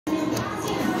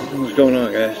What's going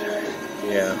on, guys?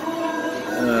 Yeah,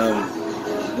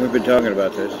 we've been talking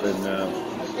about this, and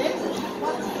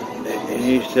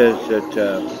he says that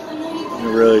it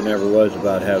really never was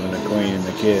about having the queen and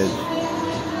the kids.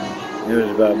 It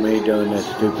was about me doing this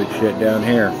stupid shit down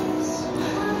here.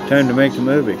 Time to make the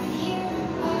movie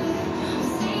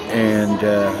and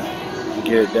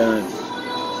get it done.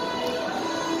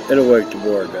 It'll wake the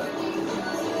Borg up,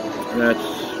 and that's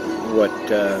what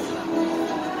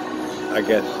I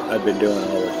guess I've been doing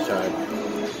all this time.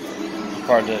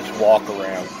 Part of this walk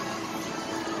around.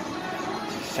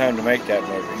 It's time to make that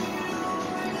movie.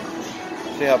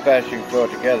 See how fast you can throw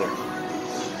it together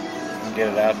and get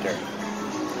it out there.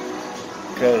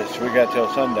 Because we got till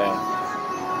sundown.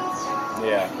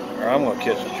 Yeah, or I'm gonna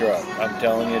kiss the truck. I'm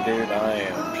telling you, dude, I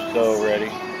am so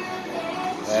ready.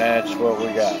 That's what we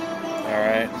got.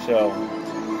 Alright, so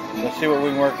let's see what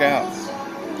we can work out.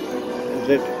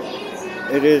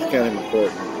 It is kind of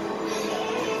important.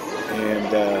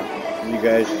 And you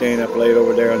guys staying up late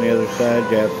over there on the other side,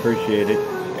 yeah, I appreciate it.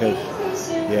 Because,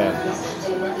 yeah,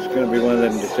 it's going to be one of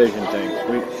them decision things.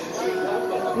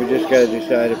 We just got to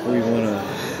decide if we want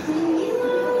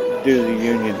to do the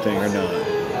union thing or not.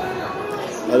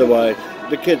 Otherwise,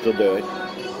 the kids will do it.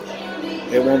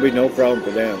 It won't be no problem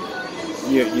for them.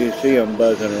 You see them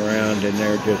buzzing around and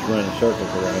they're just running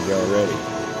circles around you already.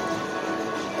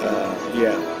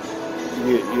 Yeah.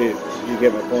 You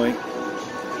get my point?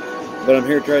 But I'm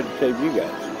here trying to save you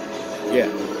guys. Yeah.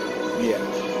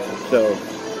 So,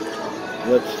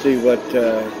 let's see what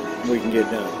we can get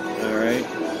done. Alright?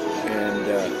 And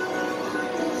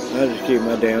I'll just keep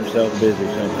my damn self busy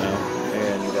somehow.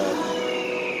 And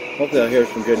hopefully I'll hear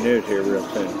some good news here real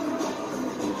soon.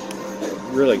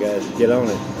 Really, guys, get on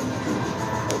it.